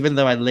like, even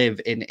though I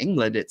live in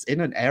England, it's in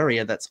an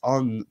area that's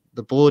on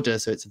the border.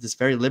 So it's this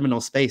very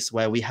liminal space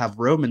where we have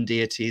Roman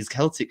deities,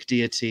 Celtic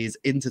deities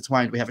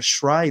intertwined. We have a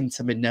shrine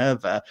to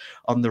Minerva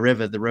on the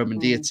river, the Roman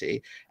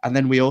deity. And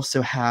then we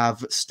also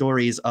have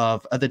stories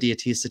of other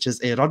deities such as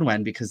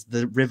Eronwen, because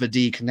the River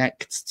Dee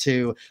connects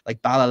to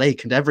like Bala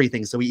Lake and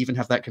everything. So we even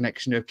have that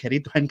connection of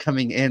Ceridwen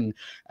coming in.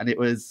 And it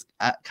was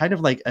kind of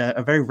like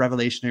a very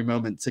revelationary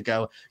moment to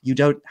go, you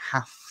don't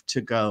have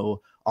to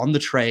go on the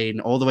train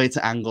all the way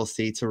to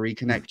Anglesey to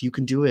reconnect. You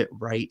can do it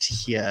right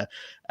here.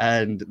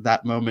 And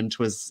that moment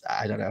was,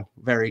 I don't know,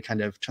 very kind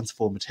of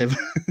transformative.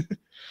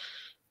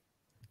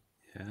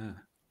 Yeah.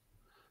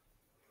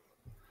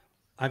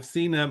 I've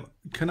seen,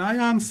 can I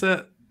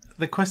answer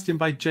the question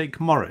by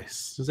Jake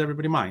Morris? Does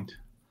everybody mind?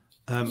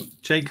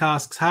 Jake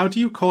asks, how do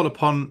you call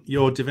upon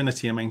your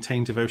divinity and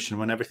maintain devotion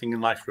when everything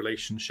in life,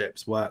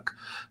 relationships, work,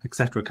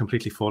 etc.,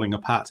 completely falling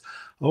apart?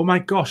 Oh my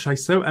gosh, I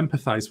so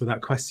empathize with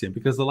that question,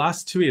 because the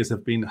last 2 years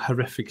have been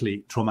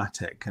horrifically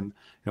traumatic. And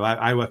you know,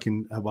 I work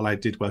in, well, I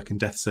did work in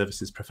death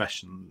services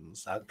profession.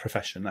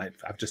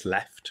 I've just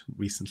left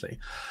recently.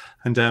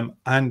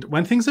 And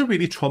when things are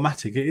really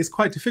traumatic, it is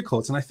quite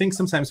difficult. And I think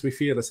sometimes we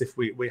feel as if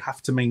we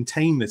have to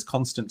maintain this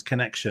constant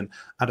connection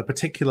at a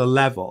particular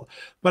level.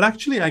 But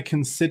actually, I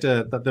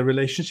consider that the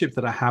relationship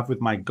that I have with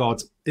my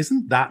God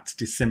isn't that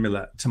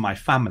dissimilar to my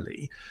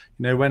family.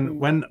 You know,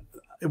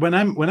 when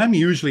I'm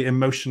usually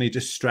emotionally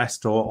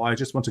distressed, or I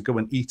just want to go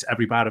and eat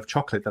every bar of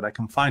chocolate that I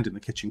can find in the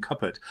kitchen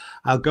cupboard,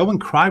 I'll go and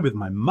cry with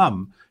my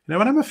mum. You know,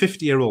 when I'm a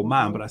 50-year-old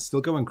man, but I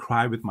still go and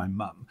cry with my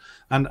mum,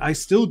 and I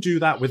still do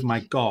that with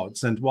my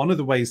gods. And one of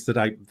the ways that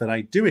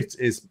I do it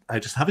is I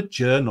just have a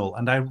journal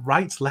and I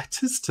write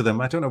letters to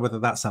them. I don't know whether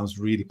that sounds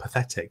really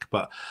pathetic,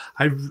 but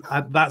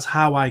that's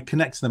how I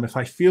connect to them. If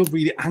I feel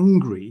really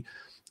angry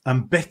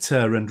and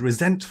bitter and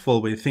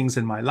resentful with things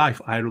in my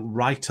life, I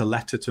write a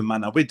letter to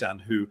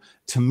Manawydan, who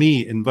to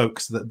me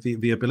invokes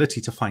the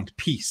ability to find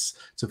peace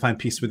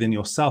within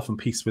yourself and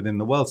peace within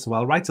the world. So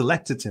I'll write a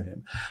letter to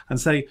him and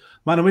say,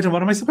 Manawydan,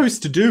 what am I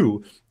supposed to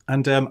do?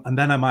 And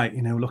then I might,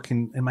 you know, look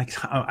in my,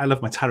 I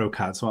love my tarot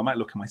cards, so I might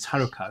look at my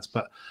tarot cards.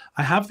 But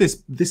I have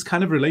this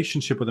kind of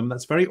relationship with them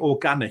that's very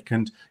organic.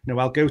 And, you know,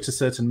 I'll go to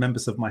certain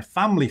members of my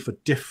family for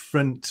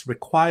different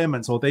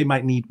requirements, or they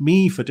might need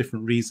me for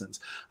different reasons.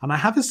 And I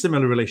have a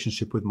similar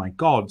relationship with my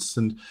gods.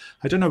 And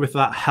I don't know if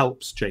that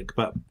helps, Jake,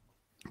 but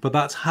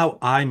that's how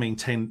I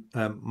maintain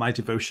my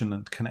devotion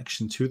and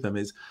connection to them,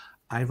 is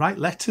I write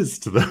letters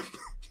to them.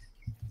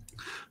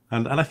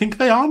 and I think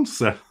they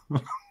answer.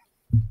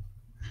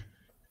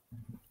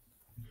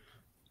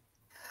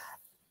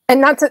 And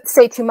not to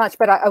say too much,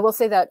 but I will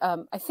say that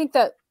I think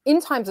that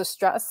in times of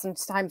stress and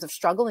times of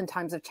struggle and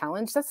times of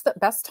challenge, that's the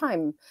best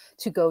time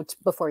to go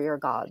before your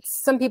gods.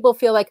 Some people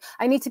feel like,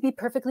 I need to be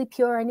perfectly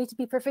pure, I need to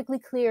be perfectly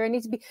clear, I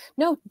need to be...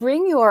 No,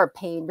 bring your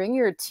pain, bring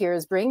your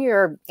tears, bring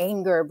your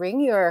anger, bring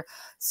your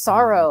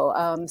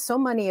sorrow. So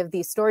many of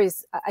these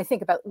stories, I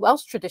think about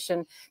Welsh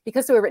tradition,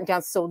 because they were written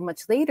down so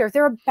much later,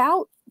 they're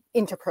about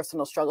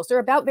interpersonal struggles. They're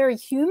about very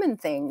human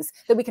things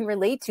that we can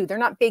relate to. They're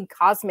not big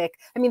cosmic.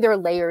 I mean, there are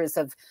layers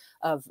of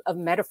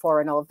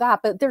metaphor and all of that,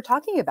 but they're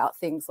talking about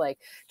things like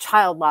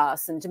child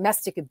loss and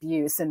domestic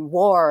abuse and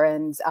war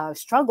and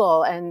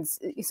struggle. And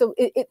so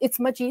it's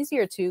much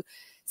easier to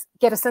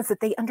get a sense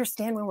that they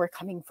understand where we're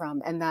coming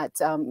from, and that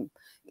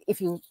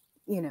if you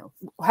know,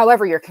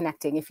 however you're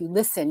connecting, if you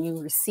listen, you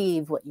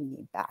receive what you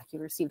need back. You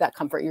receive that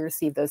comfort, you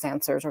receive those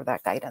answers or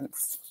that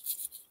guidance.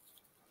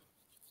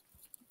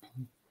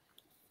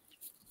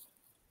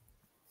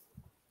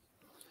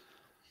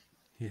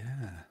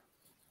 Yeah.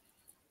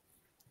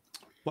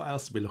 What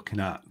else are we looking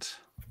at?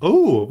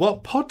 Oh,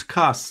 what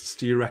podcasts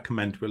do you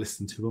recommend we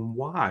listen to, and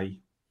why?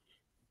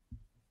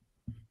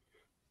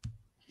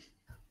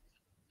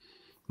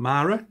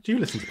 Mara, do you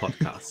listen to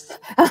podcasts?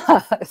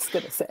 I was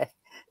going to say.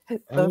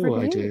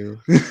 Oh, I do.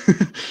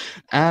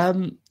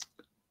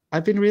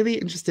 I've been really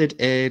interested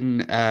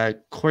in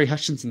Corey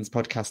Hutchinson's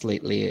podcast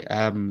lately.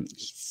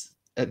 He's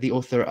the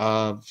author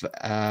of,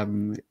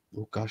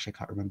 oh gosh, I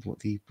can't remember what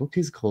the book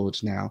is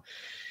called now.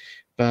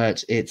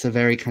 But it's a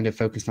very kind of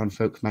focused on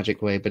folk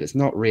magic way, but it's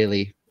not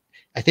really.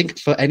 I think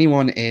for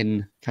anyone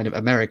in kind of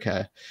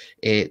America,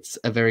 it's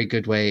a very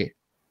good way.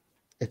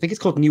 I think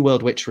it's called New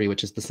World Witchery,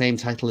 which is the same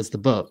title as the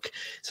book.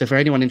 So for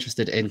anyone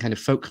interested in kind of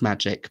folk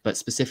magic, but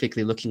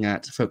specifically looking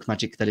at folk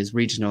magic that is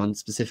regional and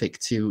specific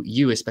to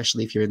you,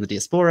 especially if you're in the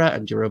diaspora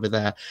and you're over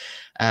there,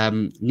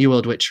 New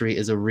World Witchery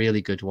is a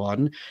really good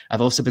one.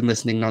 I've also been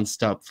listening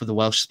nonstop for the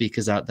Welsh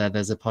speakers out there.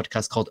 There's a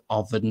podcast called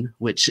Oven,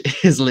 which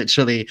is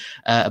literally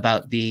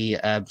about the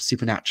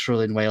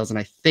supernatural in Wales. And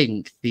I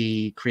think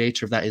the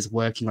creator of that is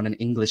working on an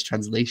English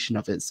translation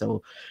of it.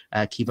 So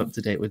keep up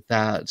to date with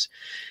that.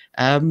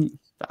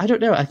 I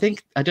don't know. I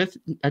think I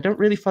don't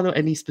really follow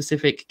any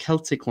specific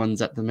Celtic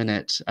ones at the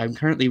minute. I'm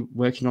currently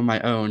working on my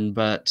own,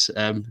 but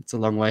it's a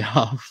long way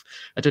off.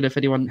 I don't know if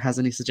anyone has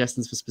any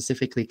suggestions for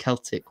specifically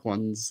Celtic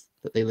ones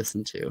that they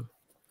listen to.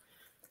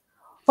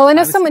 Well, I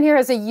know someone here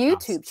has a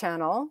YouTube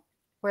channel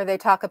where they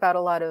talk about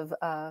a lot of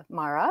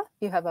Mara.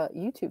 You have a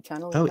YouTube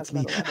channel. Oh, it's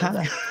me.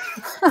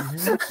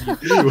 You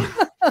do.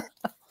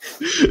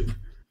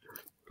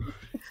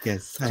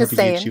 Yes, I Just have a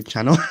saying. YouTube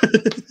channel.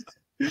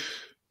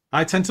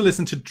 I tend to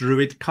listen to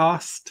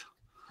Druidcast.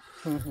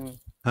 Mm-hmm.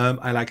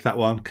 I like that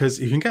one because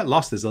you can get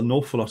lost. There's an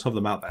awful lot of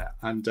them out there,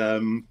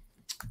 and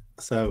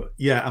so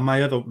yeah. And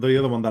the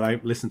other one that I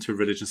listen to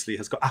religiously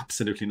has got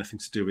absolutely nothing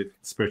to do with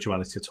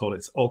spirituality at all.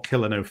 It's all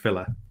killer, no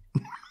filler.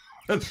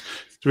 It's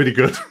really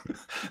good,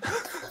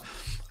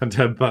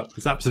 and but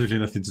it's absolutely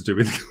nothing to do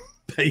with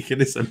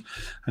paganism.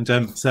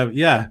 And so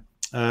yeah.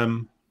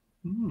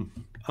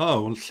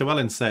 Oh,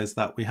 Llewellyn says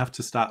that we have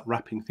to start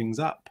wrapping things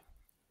up.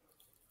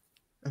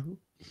 Oh,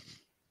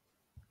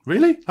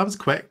 really? That was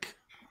quick.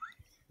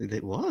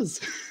 it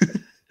was.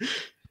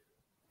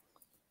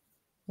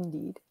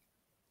 Indeed.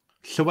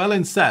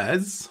 Llewellyn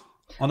says,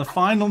 on a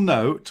final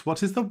note,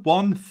 what is the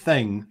one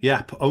thing,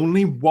 yep,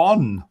 only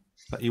one,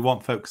 that you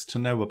want folks to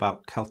know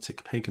about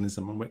Celtic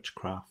paganism and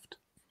witchcraft?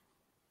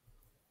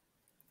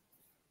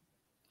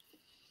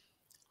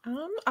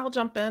 I'll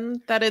jump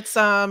in. That it's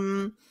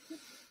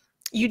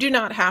you do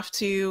not have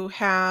to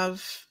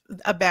have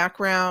a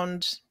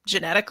background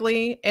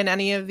genetically in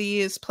any of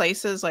these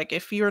places. Like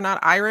if you're not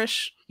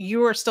Irish,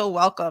 you are still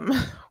welcome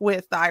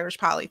with the Irish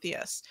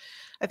polytheists.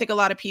 I think a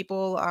lot of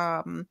people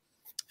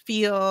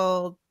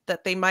feel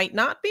that they might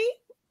not be,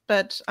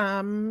 but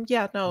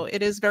yeah, no,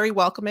 it is very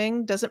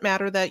welcoming. Doesn't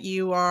matter that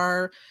you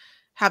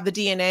have the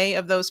DNA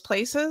of those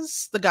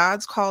places. The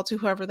gods call to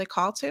whoever they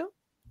call to.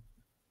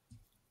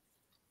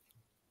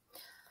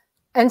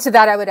 And to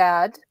that, I would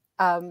add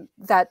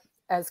that,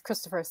 as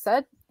Christopher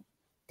said,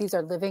 these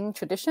are living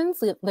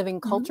traditions,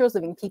 living cultures,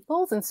 living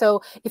peoples. And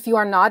so if you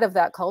are not of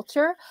that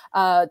culture,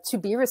 to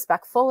be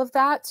respectful of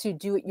that, to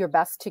do your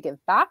best to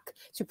give back,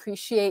 to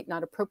appreciate,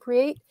 not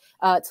appropriate,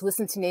 to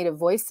listen to native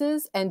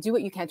voices, and do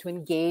what you can to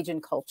engage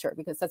in culture,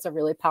 because that's a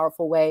really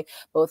powerful way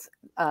both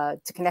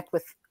to connect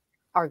with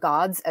our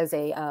gods as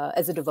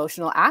a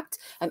devotional act,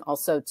 and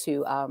also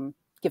to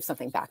give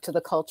something back to the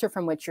culture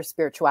from which your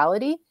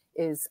spirituality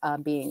is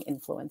being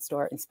influenced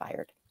or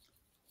inspired.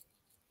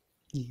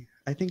 Yeah,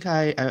 I think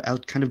I'll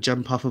kind of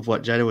jump off of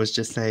what Jhenah was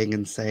just saying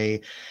and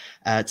say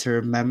to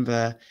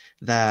remember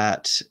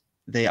that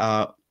they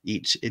are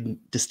each in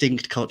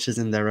distinct cultures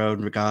in their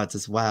own regards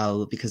as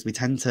well, because we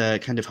tend to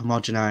kind of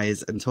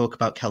homogenize and talk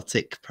about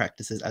Celtic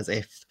practices as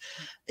if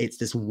it's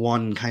this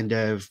one kind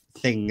of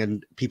thing,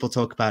 and people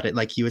talk about it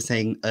like you were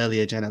saying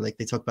earlier, Jhenah, like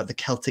they talk about the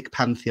Celtic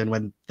pantheon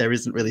when there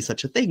isn't really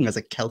such a thing as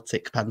a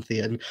Celtic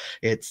pantheon.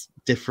 It's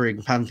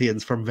differing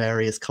pantheons from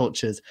various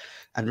cultures,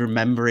 and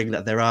remembering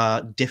that there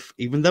are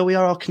even though we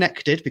are all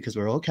connected because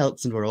we're all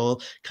Celts and we're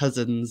all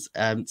cousins,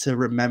 to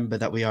remember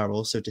that we are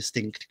also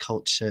distinct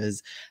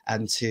cultures,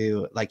 and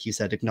to, like you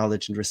said,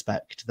 acknowledge and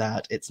respect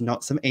that it's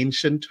not some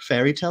ancient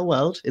fairy tale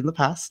world in the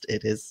past.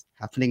 It is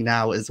happening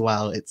now as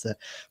well. It's a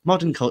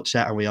modern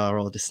culture, and we are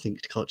all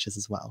distinct cultures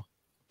as well.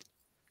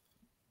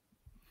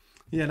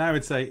 Yeah, and I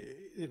would say,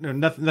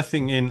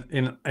 nothing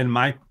in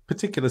my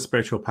particular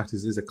spiritual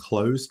practice is a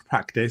closed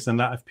practice, and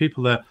that if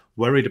people are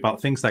worried about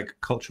things like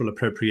cultural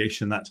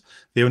appropriation, that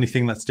the only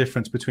thing that's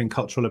different between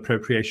cultural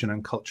appropriation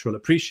and cultural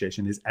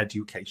appreciation is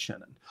education.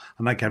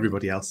 And like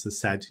everybody else has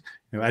said,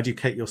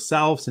 educate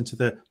yourselves into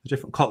the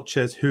different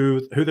cultures,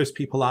 who those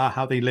people are,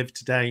 how they live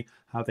today,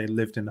 how they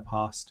lived in the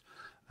past,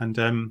 and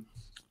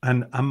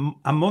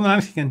more than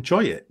anything,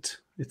 enjoy it.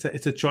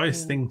 It's a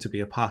joyous thing to be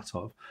a part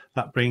of,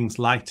 that brings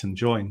light and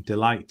joy and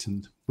delight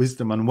and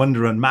wisdom and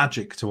wonder and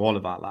magic to all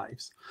of our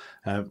lives,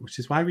 which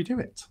is why we do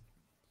it.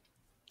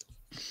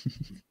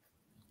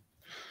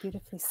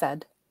 Beautifully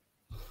said.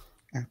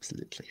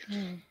 Absolutely.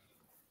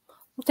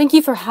 Well, thank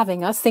you for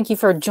having us. Thank you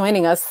for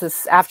joining us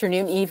this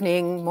afternoon,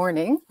 evening,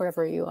 morning,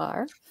 wherever you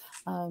are.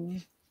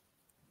 And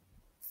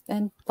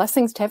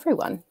blessings to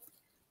everyone.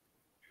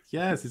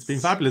 Yes, it's been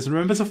fabulous. And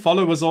remember to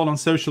follow us all on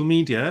social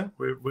media.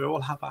 We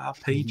all have our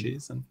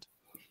pages and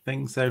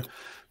things. So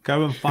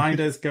go and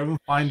find us, go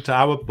and find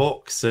our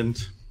books, and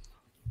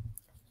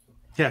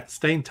yeah,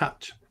 stay in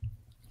touch.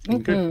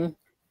 Good.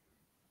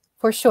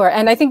 For sure.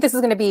 And I think this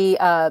is going to be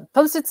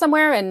posted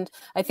somewhere, and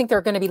I think there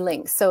are going to be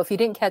links. So if you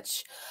didn't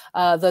catch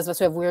those of us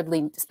who have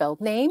weirdly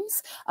spelled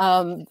names,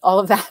 all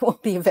of that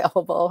will be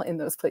available in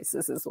those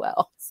places as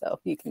well. So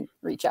you can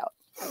reach out.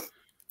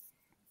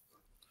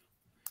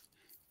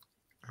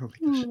 Oh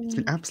my gosh, it's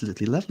been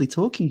absolutely lovely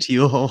talking to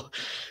you all.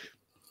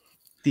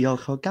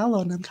 Diolch o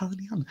galon am cael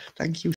ei wneud. Thank you